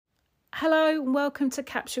Hello and welcome to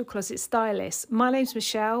Capsule Closet Stylist. My name's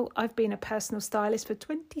Michelle. I've been a personal stylist for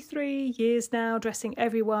 23 years now, dressing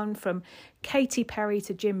everyone from Katy Perry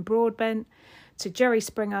to Jim Broadbent to Jerry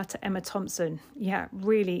Springer to Emma Thompson. Yeah,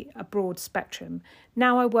 really a broad spectrum.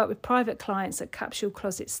 Now I work with private clients at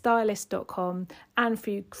capsuleclosetstylist.com and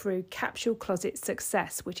through Capsule Closet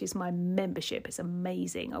Success, which is my membership. It's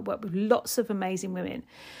amazing. I work with lots of amazing women.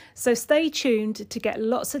 So stay tuned to get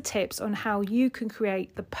lots of tips on how you can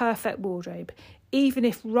create the perfect wardrobe, even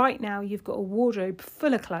if right now you've got a wardrobe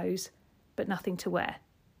full of clothes, but nothing to wear.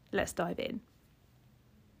 Let's dive in.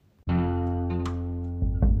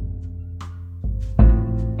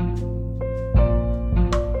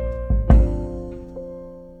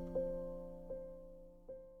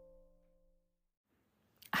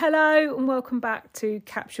 Hello and welcome back to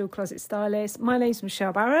Capsule Closet Stylist. My name's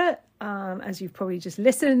Michelle Barrett. As you've probably just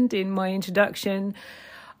listened in my introduction,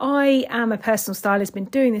 I am a personal stylist, been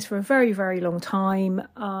doing this for a very, very long time.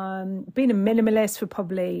 Been a minimalist for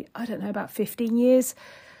probably, about 15 years.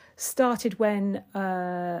 Started when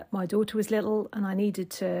my daughter was little and I needed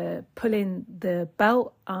to pull in the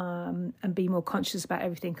belt and be more conscious about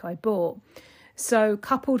everything I bought. So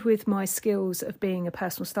coupled with my skills of being a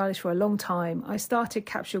personal stylist for a long time, I started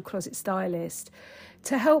Capsule Closet Stylist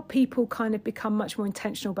to help people kind of become much more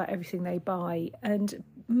intentional about everything they buy and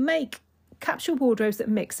make capsule wardrobes that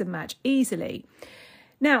mix and match easily.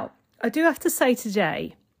 Now, I do have to say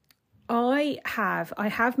today, I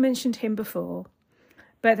have mentioned him before,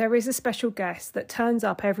 but there is a special guest that turns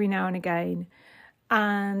up every now and again,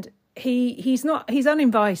 and he's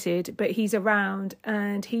uninvited, but he's around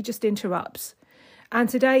and he just interrupts. And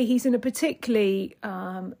today he's in a particularly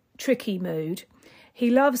tricky mood. He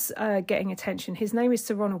loves getting attention. His name is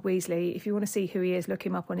Sir Ronald Weasley. If you want to see who he is, look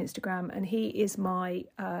him up on Instagram. And he is my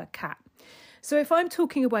cat. So if I'm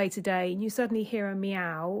talking away today and you suddenly hear a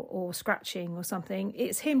meow or scratching or something,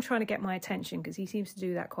 it's him trying to get my attention because he seems to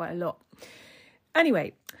do that quite a lot.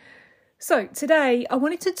 Anyway, so today I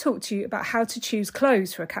wanted to talk to you about how to choose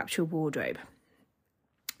clothes for a capsule wardrobe.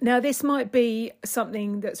 Now, this might be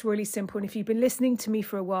something that's really simple, and if you've been listening to me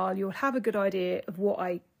for a while, you'll have a good idea of what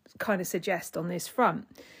I kind of suggest on this front.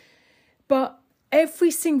 But every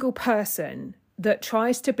single person that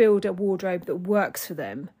tries to build a wardrobe that works for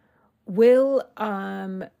them will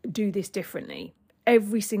do this differently.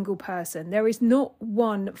 Every single person. There is not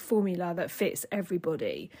one formula that fits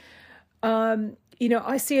everybody.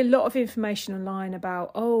 I see a lot of information online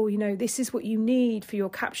about, this is what you need for your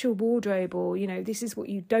capsule wardrobe, or, this is what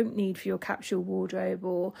you don't need for your capsule wardrobe,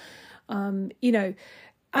 or, and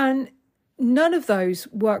none of those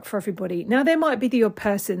work for everybody. Now, there might be the odd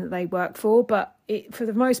person that they work for, but for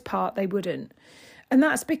the most part, they wouldn't. And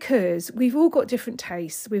that's because we've all got different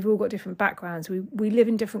tastes. We've all got different backgrounds. We live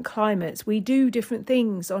in different climates. We do different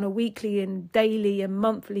things on a weekly and daily and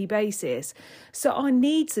monthly basis. So our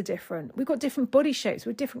needs are different. We've got different body shapes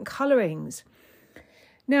with different colourings.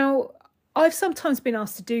 Now, I've sometimes been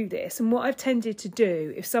asked to do this. And what I've tended to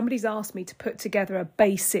do, if somebody's asked me to put together a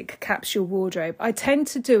basic capsule wardrobe, I tend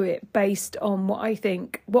to do it based on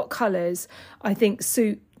what colours I think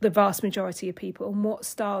suit the vast majority of people and what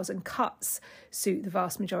styles and cuts suit the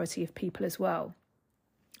vast majority of people as well.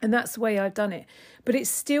 And that's the way I've done it. But it's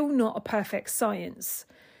still not a perfect science.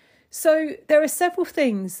 So there are several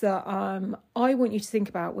things that I want you to think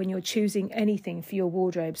about when you're choosing anything for your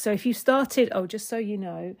wardrobe. So if you started, just so you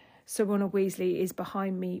know, Sir Ronald Weasley is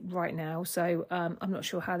behind me right now. So I'm not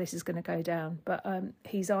sure how this is going to go down, but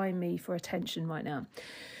he's eyeing me for attention right now.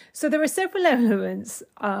 So there are several elements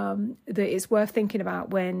that it's worth thinking about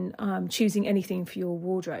when choosing anything for your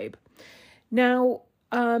wardrobe. Now,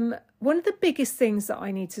 one of the biggest things that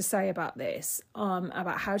I need to say about this,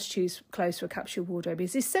 about how to choose clothes for a capsule wardrobe,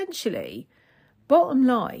 is essentially, bottom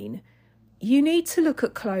line, you need to look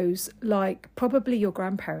at clothes like probably your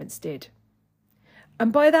grandparents did.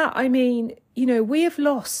 And by that, I mean, we have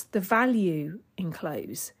lost the value in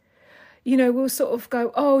clothes. We'll sort of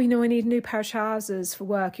go, I need a new pair of trousers for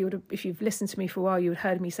work. If you've listened to me for a while, you would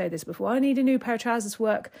have heard me say this before. I need a new pair of trousers for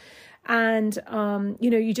work. And,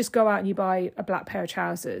 you just go out and you buy a black pair of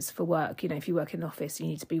trousers for work. If you work in an office, you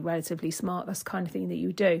need to be relatively smart. That's the kind of thing that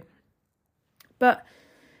you do. But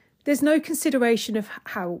there's no consideration of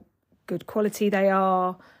how good quality they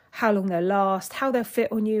are, how long they'll last, how they'll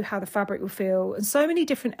fit on you, how the fabric will feel, and so many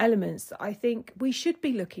different elements that I think we should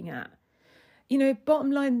be looking at.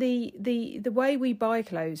 Bottom line, the way we buy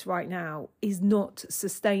clothes right now is not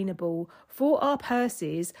sustainable for our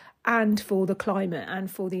purses and for the climate and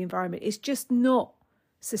for the environment. It's just not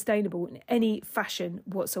sustainable in any fashion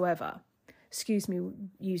whatsoever. Excuse me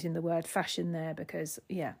using the word fashion there because,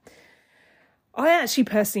 yeah. I actually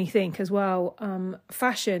personally think as well,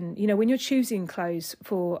 fashion, when you're choosing clothes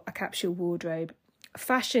for a capsule wardrobe,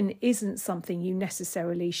 fashion isn't something you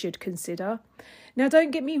necessarily should consider. Now,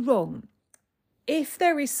 don't get me wrong. If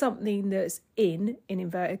there is something that's in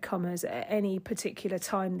inverted commas, at any particular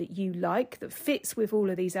time that you like, that fits with all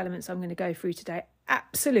of these elements I'm going to go through today,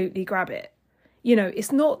 absolutely grab it.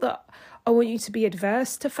 It's not that I want you to be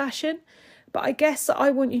adverse to fashion, but I guess I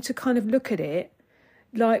want you to kind of look at it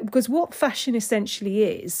because what fashion essentially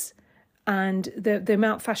is, and the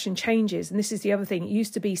amount fashion changes, and this is the other thing, it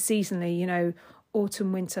used to be seasonally,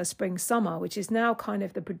 autumn, winter, spring, summer, which is now kind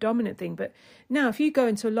of the predominant thing. But now if you go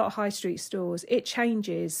into a lot of high street stores, it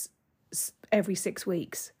changes every 6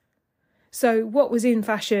 weeks. So what was in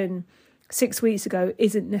fashion 6 weeks ago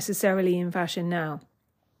isn't necessarily in fashion now.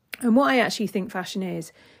 And what I actually think fashion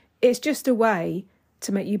is, it's just a way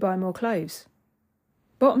to make you buy more clothes.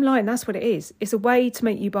 Bottom line, that's what it is. It's a way to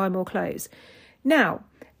make you buy more clothes. Now,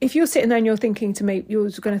 if you're sitting there and you're going to think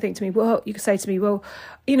to me, well, you could say to me, well,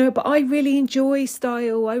 but I really enjoy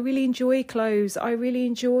style. I really enjoy clothes. I really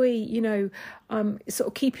enjoy, sort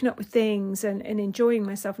of keeping up with things and enjoying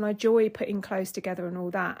myself. And I enjoy putting clothes together and all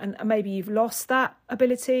that. And maybe you've lost that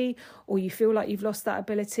ability, or you feel like you've lost that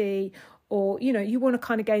ability, or, you want to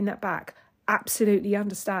kind of gain that back. Absolutely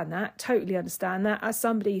understand that. Totally understand that. As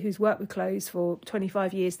somebody who's worked with clothes for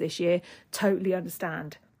 25 years this year, totally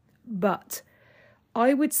understand. But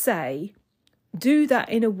I would say do that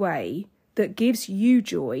in a way that gives you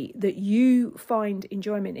joy, that you find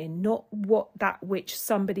enjoyment in, not which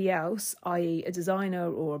somebody else, i.e. a designer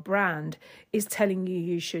or a brand, is telling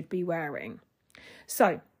you should be wearing.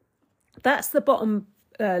 So that's the bottom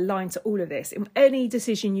line to all of this. In any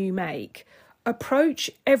decision you make,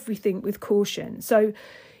 approach everything with caution. So,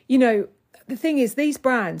 the thing is, these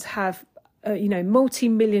brands have,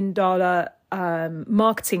 multi-million-dollar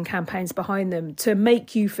marketing campaigns behind them to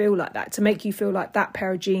make you feel like that, to make you feel like that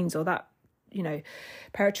pair of jeans or that,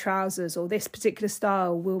 pair of trousers or this particular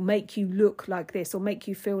style will make you look like this or make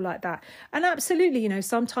you feel like that. And absolutely,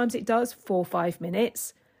 sometimes it does 4 or 5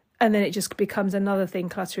 minutes, and then it just becomes another thing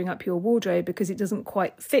cluttering up your wardrobe because it doesn't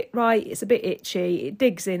quite fit right. It's a bit itchy. It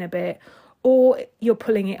digs in a bit, or you're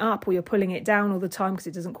pulling it up or you're pulling it down all the time because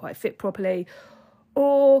it doesn't quite fit properly,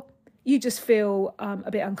 or you just feel a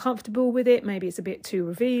bit uncomfortable with it. Maybe it's a bit too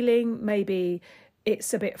revealing. Maybe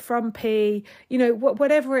it's a bit frumpy.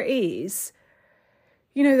 Whatever it is,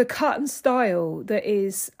 the cut and style that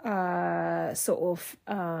is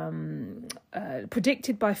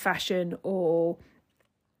predicted by fashion, or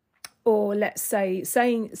let's say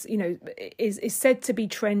is said to be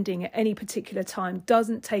trending at any particular time,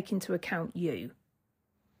 doesn't take into account you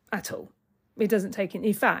at all. It doesn't take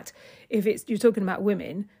in fact, if you're talking about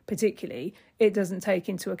women particularly, it doesn't take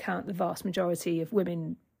into account the vast majority of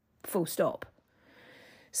women, full stop.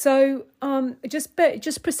 So just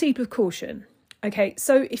proceed with caution. Okay,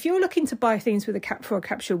 so if you're looking to buy things for a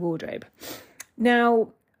capsule wardrobe, now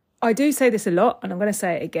I do say this a lot, and I'm going to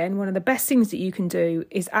say it again. One of the best things that you can do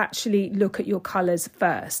is actually look at your colours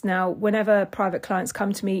first. Now, whenever private clients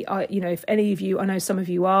come to me, if any of you, I know some of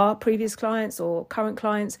you are previous clients or current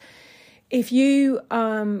clients, if you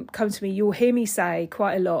come to me, you'll hear me say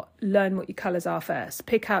quite a lot, learn what your colours are first,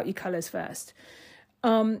 pick out your colours first.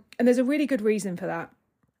 And there's a really good reason for that.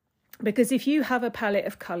 Because if you have a palette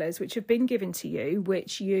of colours which have been given to you,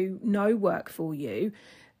 which work for you,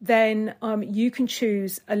 then you can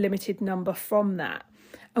choose a limited number from that.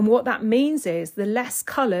 And what that means is the less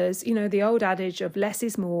colours, the old adage of less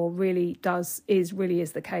is more really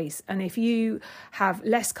is the case. And if you have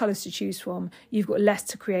less colours to choose from, you've got less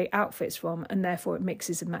to create outfits from, and therefore it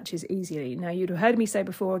mixes and matches easily. Now, you'd have heard me say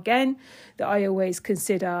before again that I always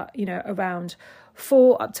consider, around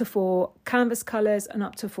 4 up to 4 canvas colours and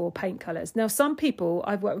up to 4 paint colours. Now, some people,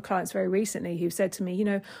 I've worked with clients very recently who said to me,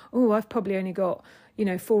 I've probably only got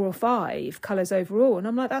 4 or 5 colours overall. And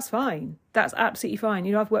I'm like, that's fine. That's absolutely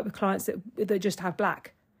fine. I've worked with clients that just have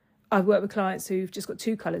black. I've worked with clients who've just got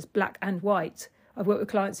 2 colours, black and white. I've worked with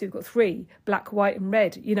clients who've got 3, black, white and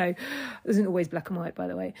red. It isn't always black and white, by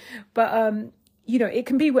the way. But, it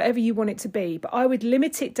can be whatever you want it to be. But I would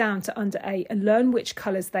limit it down to under 8 and learn which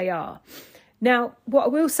colours they are. Now, what I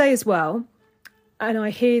will say as well, and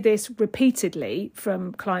I hear this repeatedly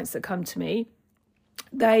from clients that come to me,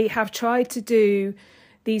 they have tried to do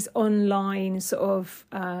these online sort of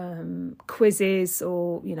quizzes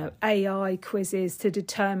or, AI quizzes to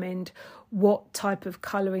determine what type of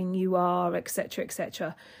colouring you are, etc.,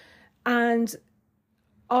 etc. And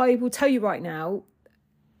I will tell you right now,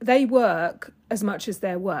 they work as much as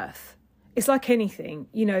they're worth. It's like anything,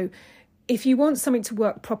 if you want something to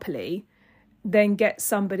work properly, then get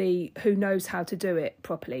somebody who knows how to do it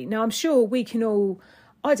properly. Now, I'm sure we can all,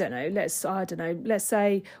 let's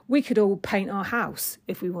say we could all paint our house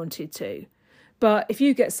if we wanted to. But if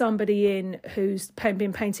you get somebody in who's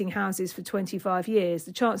been painting houses for 25 years,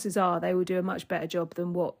 the chances are they will do a much better job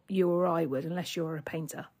than what you or I would, unless you're a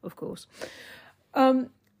painter, of course.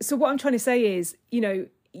 So what I'm trying to say is,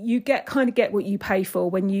 you get what you pay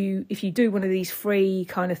for if you do one of these free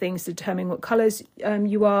kind of things to determine what colours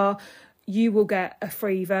you will get a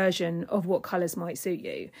free version of what colours might suit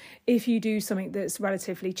you. If you do something that's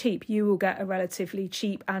relatively cheap, you will get a relatively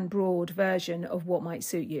cheap and broad version of what might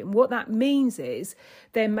suit you. And what that means is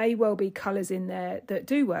there may well be colours in there that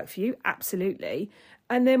do work for you, absolutely.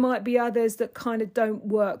 And there might be others that kind of don't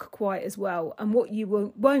work quite as well. And what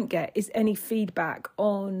you won't get is any feedback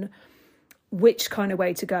on which kind of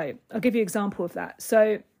way to go. I'll give you an example of that.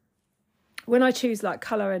 So when I choose like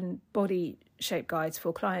colour and body shape guides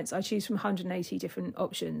for clients, I choose from 180 different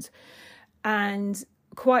options. And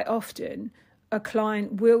quite often a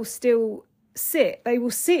client will still sit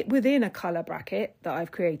within a colour bracket that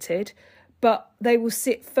I've created, but they will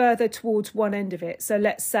sit further towards one end of it. So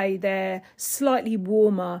let's say they're slightly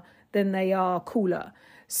warmer than they are cooler.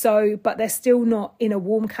 So, but they're still not in a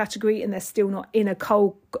warm category and they're still not in a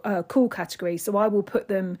cool category. So I will put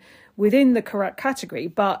them within the correct category,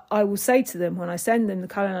 but I will say to them when I send them the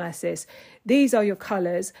colour analysis, these are your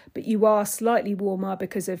colours, but you are slightly warmer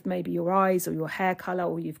because of maybe your eyes or your hair colour,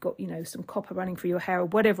 or you've got, some copper running through your hair or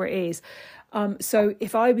whatever it is. So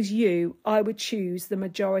if I was you, I would choose the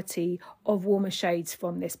majority of warmer shades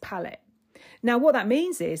from this palette. Now, what that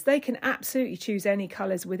means is they can absolutely choose any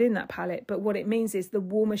colours within that palette, but what it means is the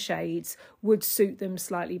warmer shades would suit them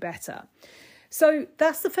slightly better. So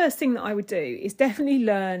that's the first thing that I would do, is definitely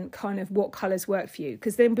learn kind of what colours work for you.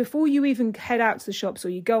 Because then before you even head out to the shops or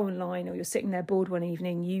you go online or you're sitting there bored one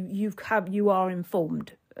evening, you are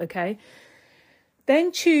informed, okay?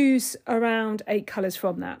 Then choose around 8 colours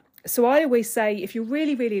from that. So I always say, if you're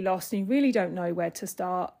really, really lost and you really don't know where to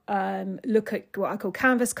start, look at what I call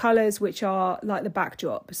canvas colours, which are like the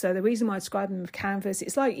backdrop. So the reason why I describe them with canvas,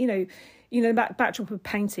 it's like, the backdrop of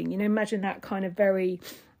painting. Imagine that kind of very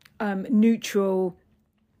neutral,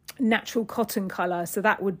 natural cotton colour. So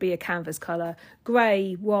that would be a canvas colour.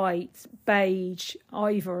 Grey, white, beige,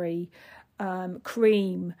 ivory,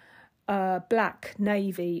 cream, black,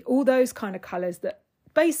 navy, all those kind of colours that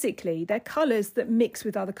basically they're colours that mix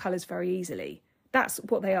with other colours very easily. That's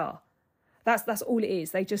what they are. That's all it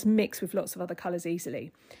is. They just mix with lots of other colours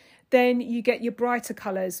easily. Then you get your brighter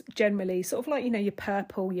colours, generally sort of like, your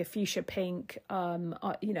purple, your fuchsia pink,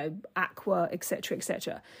 aqua, etc.,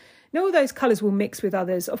 etc. Now, all those colours will mix with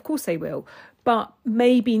others. Of course they will, but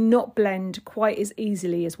maybe not blend quite as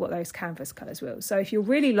easily as what those canvas colours will. So if you're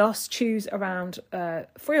really lost, choose around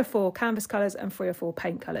 3 or 4 canvas colours and 3 or 4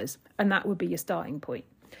 paint colours, and that would be your starting point.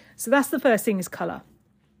 So that's the first thing, is colour.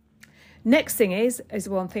 Next thing is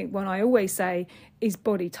one I always say, is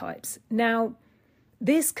body types. Now,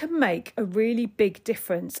 this can make a really big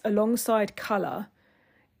difference alongside colour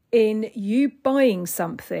in you buying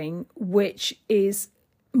something which is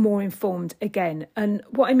more informed again. And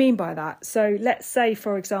what I mean by that, so let's say,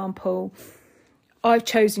 for example, I've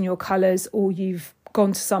chosen your colours, or you've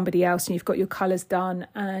gone to somebody else and you've got your colours done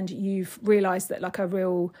and you've realised that like a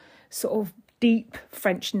real sort of deep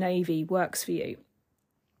French navy works for you.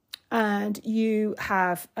 And you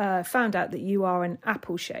have found out that you are an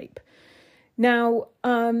apple shape. Now,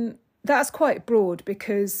 that's quite broad,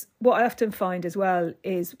 because what I often find as well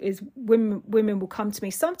is women will come to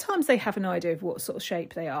me. Sometimes they have an idea of what sort of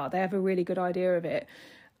shape they are. They have a really good idea of it.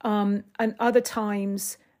 And other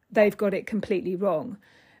times they've got it completely wrong.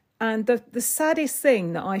 And the saddest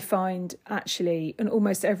thing that I find actually on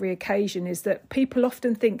almost every occasion is that people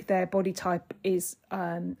often think their body type is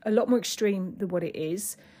a lot more extreme than what it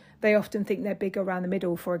is. They often think they're big around the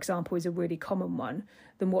middle, for example, is a really common one,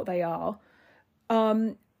 than what they are.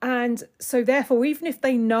 And so therefore, even if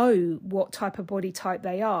they know what type of body type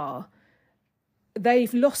they are,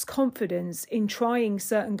 they've lost confidence in trying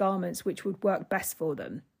certain garments which would work best for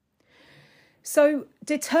them. So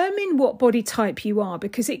determine what body type you are,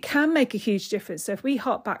 because it can make a huge difference. So if we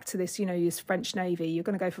hark back to this, this French navy, you're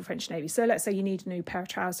going to go for French navy. So let's say you need a new pair of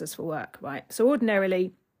trousers for work, right? So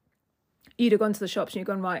ordinarily, you'd have gone to the shops and you've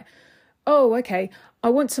gone, right, oh, okay, I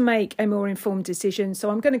want to make a more informed decision.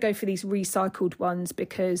 So I'm going to go for these recycled ones,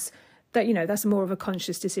 because that, that's more of a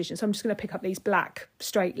conscious decision. So I'm just going to pick up these black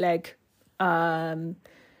straight leg,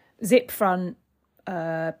 zip front,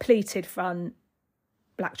 pleated front,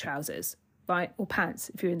 black trousers, right? Or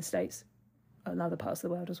pants if you're in the States, and other parts of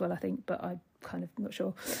the world as well, I think. But kind of not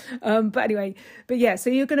sure. But anyway, but yeah, so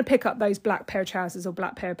you're going to pick up those black pair of trousers or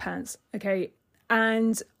black pair of pants. Okay.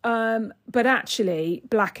 And, but actually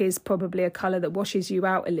black is probably a colour that washes you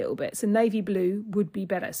out a little bit. So navy blue would be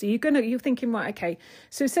better. So you're thinking, right, okay,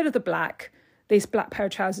 so instead of the black, this black pair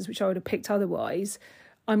of trousers, which I would have picked otherwise,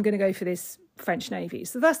 I'm going to go for this French navy.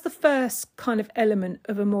 So that's the first kind of element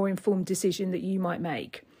of a more informed decision that you might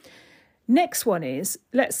make. Next one is,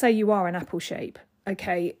 let's say you are an apple shape.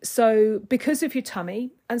 Okay, so because of your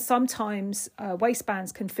tummy, and sometimes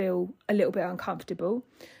waistbands can feel a little bit uncomfortable,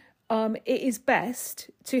 it is best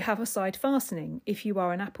to have a side fastening if you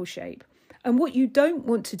are an apple shape. And what you don't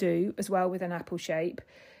want to do as well with an apple shape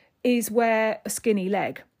is wear a skinny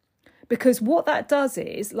leg. Because what that does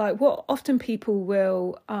is, like what often people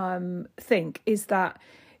will think is that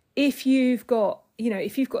if you've got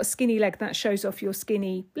a skinny leg, that shows off your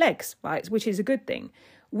skinny legs, right? Which is a good thing.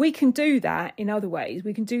 We can do that in other ways.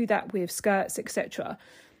 We can do that with skirts, etc.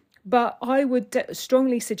 But I would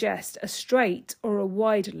strongly suggest a straight or a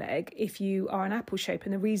wide leg if you are an apple shape.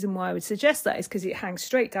 And the reason why I would suggest that is because it hangs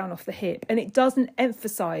straight down off the hip and it doesn't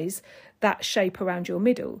emphasise that shape around your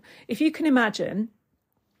middle. If you can imagine,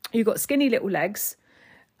 you've got skinny little legs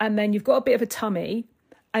and then you've got a bit of a tummy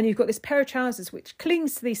and you've got this pair of trousers which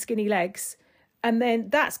clings to these skinny legs, and then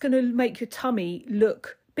that's going to make your tummy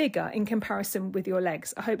look bigger in comparison with your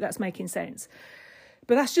legs. I hope that's making sense.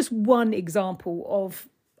 But that's just one example of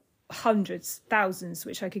hundreds, thousands,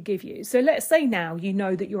 which I could give you. So let's say now you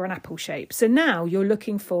know that you're an apple shape. So now you're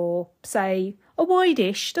looking for, say, a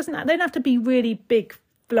wide-ish, they don't have to be really big,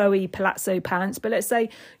 flowy palazzo pants, but let's say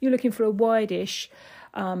you're looking for a wide-ish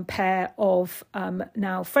pair of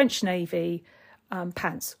now French navy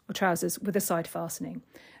pants or trousers with a side fastening.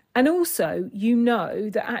 And also, you know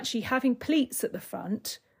that actually having pleats at the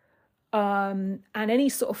front and any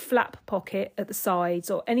sort of flap pocket at the sides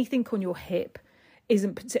or anything on your hip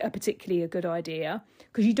isn't particularly a good idea,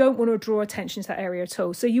 because you don't want to draw attention to that area at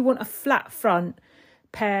all. So you want a flat front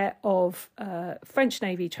pair of French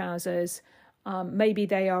navy trousers. Maybe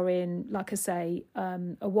they are in, like I say,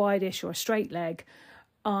 a wide-ish or a straight leg.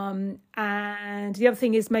 And the other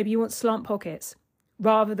thing is maybe you want slant pockets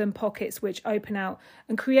rather than pockets which open out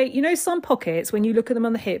and create, some pockets, when you look at them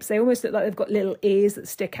on the hips, they almost look like they've got little ears that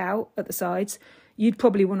stick out at the sides. You'd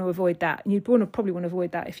probably want to avoid that. And you'd probably want to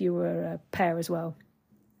avoid that if you were a pair as well.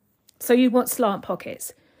 So you want slant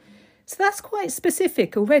pockets. So that's quite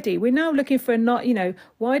specific already. We're now looking for a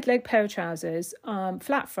wide leg pair of trousers,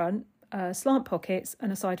 flat front, slant pockets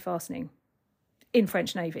and a side fastening in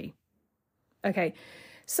French navy. Okay,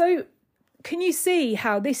 so can you see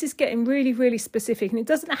how this is getting really, really specific? And it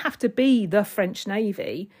doesn't have to be the French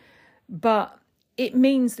navy, but it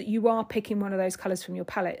means that you are picking one of those colours from your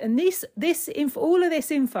palette. And all of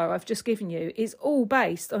this info I've just given you is all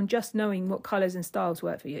based on just knowing what colours and styles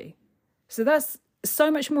work for you. So that's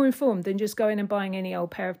so much more informed than just going and buying any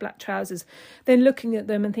old pair of black trousers, then looking at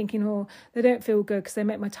them and thinking, oh, they don't feel good because they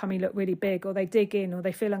make my tummy look really big, or they dig in, or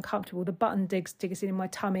they feel uncomfortable, the button digs in my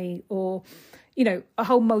tummy, or, a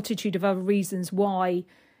whole multitude of other reasons why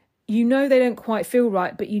they don't quite feel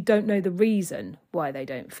right, but you don't know the reason why they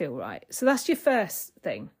don't feel right. So that's your first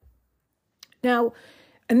thing. Now,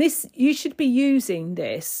 and this, you should be using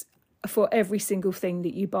this for every single thing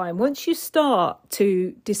that you buy. And once you start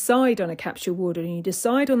to decide on a capsule wardrobe and you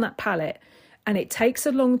decide on that palette, and it takes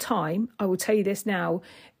a long time, I will tell you this now,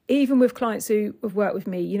 even with clients who have worked with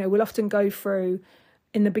me, we'll often go through,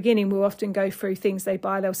 in the beginning, we'll often go through things they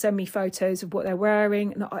buy. They'll send me photos of what they're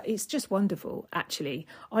wearing. And it's just wonderful, actually.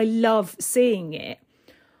 I love seeing it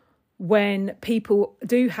when people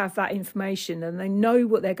do have that information and they know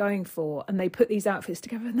what they're going for and they put these outfits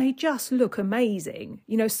together and they just look amazing.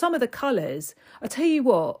 Some of the colours, I tell you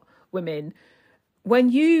what, women, when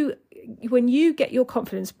you get your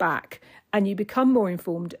confidence back and you become more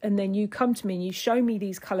informed and then you come to me and you show me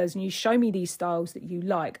these colours and you show me these styles that you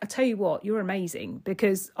like, I tell you what, you're amazing,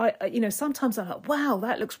 because sometimes I'm like, wow,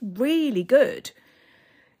 that looks really good.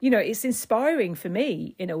 It's inspiring for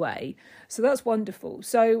me in a way. So that's wonderful.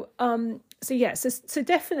 So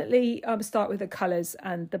definitely start with the colours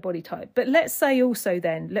and the body type. But let's say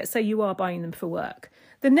you are buying them for work.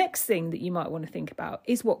 The next thing that you might want to think about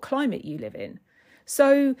is what climate you live in.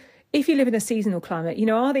 So if you live in a seasonal climate,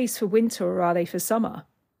 are these for winter or are they for summer?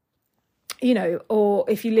 Or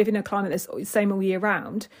if you live in a climate that's the same all year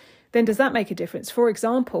round, then does that make a difference? For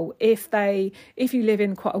example, if you live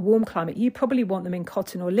in quite a warm climate, you probably want them in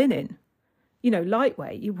cotton or linen,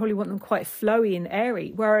 lightweight. You probably want them quite flowy and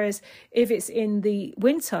airy. Whereas if it's in the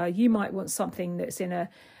winter, you might want something that's in a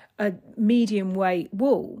medium weight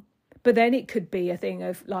wool. But then it could be a thing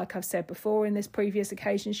of, like I've said before in this previous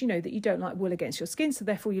occasions, you know, that you don't like wool against your skin, so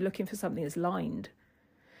therefore you're looking for something that's lined.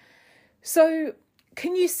 So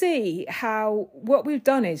can you see how what we've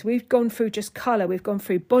done is we've gone through just colour, we've gone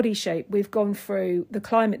through body shape, we've gone through the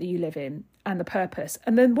climate that you live in and the purpose.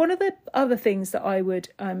 And then one of the other things that I would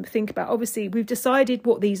think about, obviously we've decided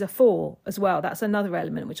what these are for as well. That's another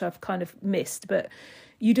element which I've kind of missed, but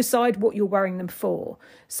you decide what you're wearing them for.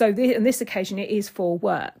 So on this occasion, it is for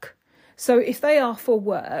work. So if they are for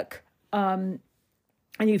work, and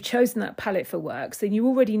you've chosen that palette for work, so then you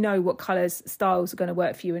already know what colours, styles are going to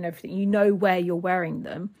work for you and everything. You know where you're wearing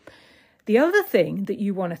them. The other thing that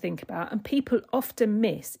you want to think about, and people often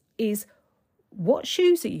miss, is what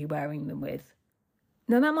shoes are you wearing them with?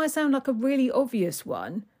 Now, that might sound like a really obvious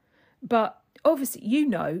one, but obviously, you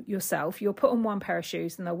know yourself, you'll put on one pair of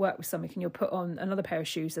shoes and they'll work with something, and you'll put on another pair of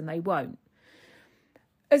shoes and they won't.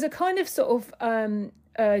 As a kind of sort of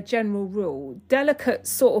general rule, delicate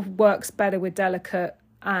sort of works better with delicate,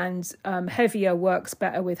 and heavier works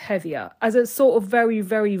better with heavier, as a sort of very,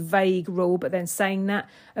 very vague rule. But then saying that,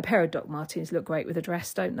 a pair of Doc Martens look great with a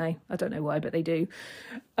dress, don't they? I don't know why, but they do.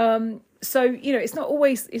 So, you know, it's not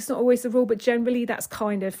always the rule, but generally that's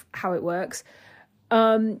kind of how it works.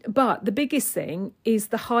 But the biggest thing is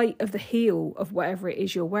the height of the heel of whatever it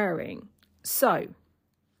is you're wearing. So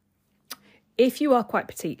if you are quite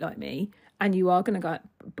petite like me, and you are going to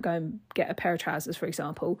go and get a pair of trousers, for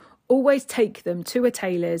example, always take them to a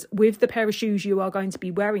tailor's with the pair of shoes you are going to be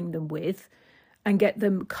wearing them with, and get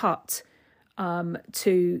them cut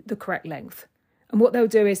to the correct length. And what they'll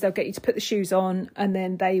do is they'll get you to put the shoes on, and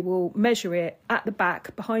then they will measure it at the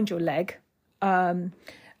back behind your leg, and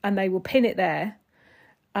they will pin it there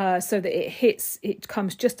so that it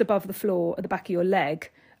comes just above the floor at the back of your leg,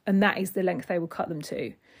 and that is the length they will cut them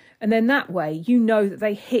to. And then that way, you know that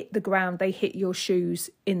they hit the ground, they hit your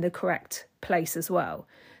shoes in the correct place as well.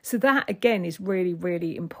 So that, again, is really,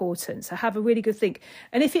 really important. So have a really good think.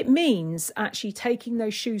 And if it means actually taking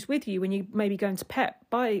those shoes with you when you maybe going to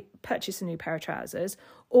purchase a new pair of trousers,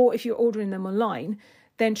 or if you're ordering them online,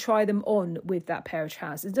 then try them on with that pair of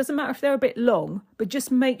trousers. It doesn't matter if they're a bit long, but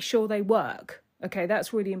just make sure they work. Okay,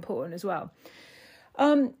 that's really important as well.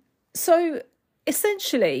 So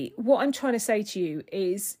essentially, what I'm trying to say to you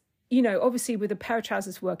is, you know, obviously with a pair of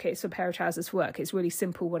trousers for work, it's a pair of trousers for work. It's really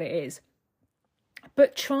simple what it is.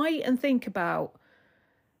 But try and think about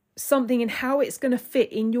something and how it's going to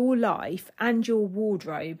fit in your life and your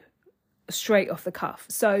wardrobe straight off the cuff.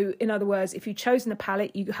 So in other words, if you've chosen a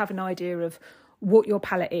palette, you have an idea of what your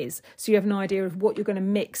palette is. So you have an idea of what you're going to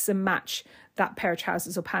mix and match that pair of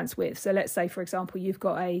trousers or pants with. So let's say, for example, you've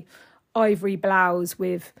got a ivory blouse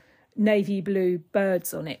with navy blue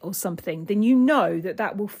birds on it or something, then you know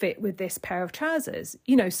that will fit with this pair of trousers.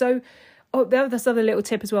 You know, so that's another little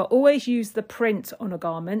tip as well. Always use the print on a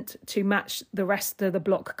garment to match the rest of the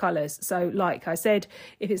block colours. So like I said,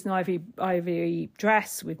 if it's an ivory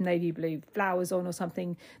dress with navy blue flowers on or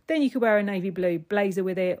something, then you could wear a navy blue blazer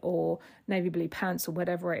with it, or navy blue pants, or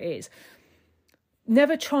whatever it is.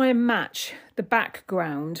 Never try and match the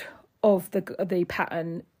background of the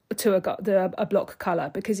pattern to a block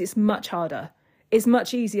colour, because it's much harder. It's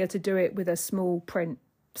much easier to do it with a small print.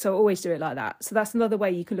 So always do it like that. So that's another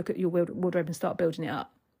way you can look at your wardrobe and start building it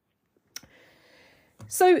up.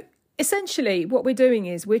 So essentially what we're doing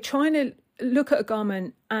is we're trying to look at a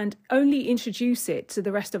garment and only introduce it to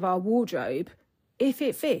the rest of our wardrobe if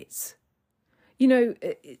it fits. You know,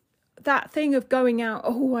 that thing of going out,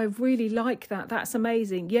 oh, I really like that. That's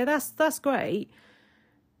amazing. Yeah, that's great.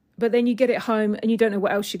 But then you get it home and you don't know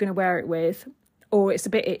what else you're going to wear it with, or it's a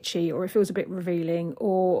bit itchy, or it feels a bit revealing,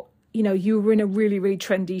 or, you know, you were in a really, really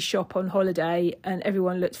trendy shop on holiday and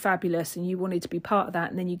everyone looked fabulous and you wanted to be part of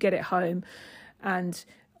that. And then you get it home and,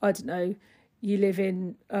 I don't know, you live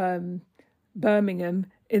in Birmingham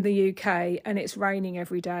in the UK and it's raining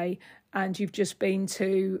every day, and you've just been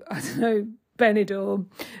to, I don't know, Benidorm,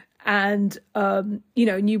 and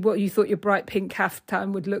what you thought your bright pink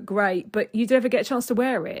caftan would look great, but you never get a chance to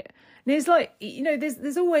wear it. And it's like, you know,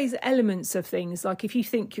 there's always elements of things, like if you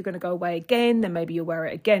think you're going to go away again, then maybe you'll wear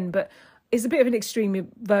it again. But it's a bit of an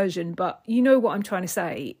extreme version, but you know what I'm trying to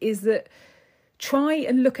say is that try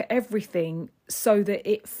and look at everything so that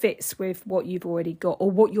it fits with what you've already got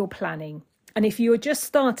or what you're planning. And if you're just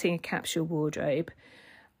starting a capsule wardrobe,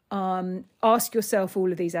 ask yourself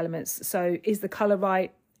all of these elements. So is the colour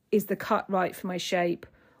right? Is the cut right for my shape?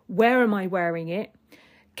 Where am I wearing it?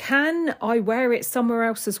 Can I wear it somewhere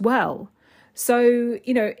else as well? So,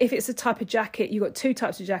 you know, if it's a type of jacket, you've got two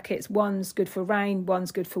types of jackets. One's good for rain,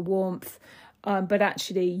 one's good for warmth. but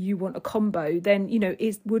actually you want a combo, then,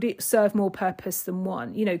 would it serve more purpose than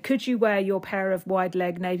one? Could you wear your pair of wide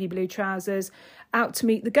leg navy blue trousers out to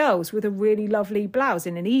meet the girls with a really lovely blouse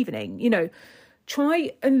in an evening?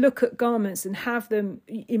 Try and look at garments and have them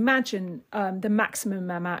imagine the maximum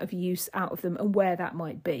amount of use out of them and where that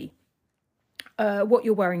might be. What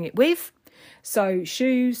you're wearing it with. So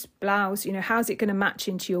shoes, blouse, how's it going to match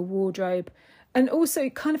into your wardrobe? And also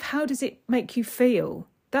kind of how does it make you feel?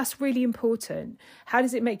 That's really important. How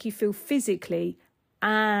does it make you feel physically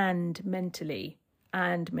and mentally?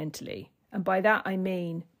 And by that, I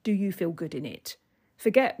mean, do you feel good in it?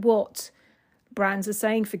 Forget what brands are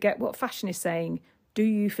saying. Forget what fashion is saying. Do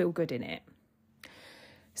you feel good in it?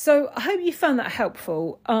 So I hope you found that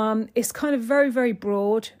helpful. It's kind of very, very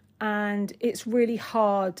broad, and it's really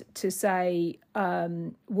hard to say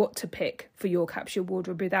what to pick for your capsule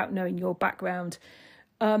wardrobe without knowing your background.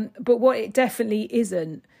 But what it definitely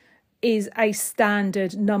isn't is a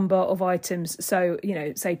standard number of items. So,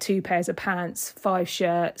 say 2 pairs of pants, 5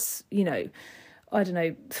 shirts,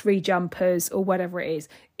 3 jumpers or whatever it is.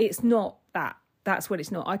 It's not that. That's what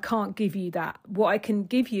it's not. I can't give you that. What I can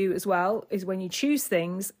give you as well is when you choose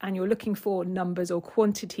things and you're looking for numbers or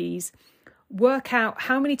quantities, work out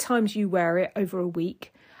how many times you wear it over a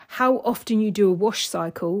week, how often you do a wash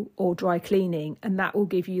cycle or dry cleaning, and that will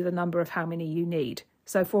give you the number of how many you need.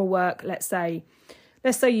 So for work, let's say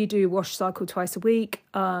you do a wash cycle twice a week,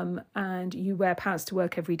 and you wear pants to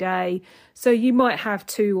work every day. So you might have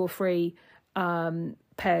 2 or 3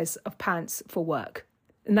 pairs of pants for work.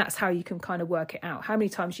 And that's how you can kind of work it out. How many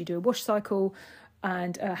times you do a wash cycle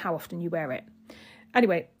and how often you wear it.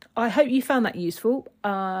 Anyway, I hope you found that useful.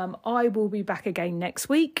 I will be back again next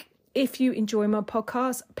week. If you enjoy my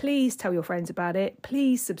podcast, please tell your friends about it.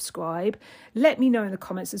 Please subscribe. Let me know in the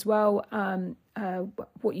comments as well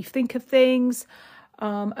what you think of things.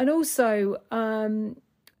 And also, and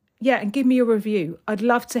give me a review. I'd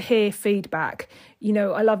love to hear feedback.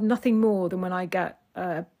 I love nothing more than when I get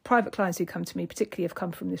private clients who come to me, particularly have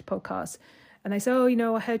come from this podcast, and they say,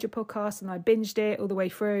 I heard your podcast and I binged it all the way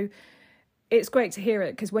through. It's great to hear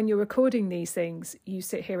it, because when you're recording these things, you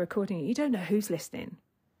sit here recording it, you don't know who's listening.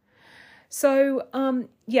 So,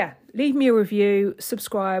 leave me a review,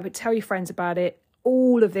 subscribe, tell your friends about it.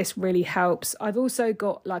 All of this really helps. I've also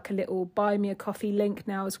got like a little buy me a coffee link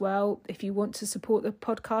now as well. If you want to support the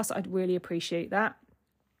podcast, I'd really appreciate that.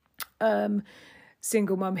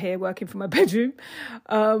 Single mum here working from my bedroom.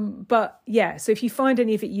 So if you find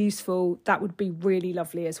any of it useful, that would be really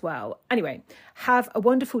lovely as well. Anyway, have a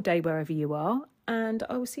wonderful day wherever you are, and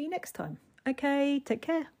I will see you next time. Okay, take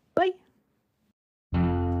care. Bye.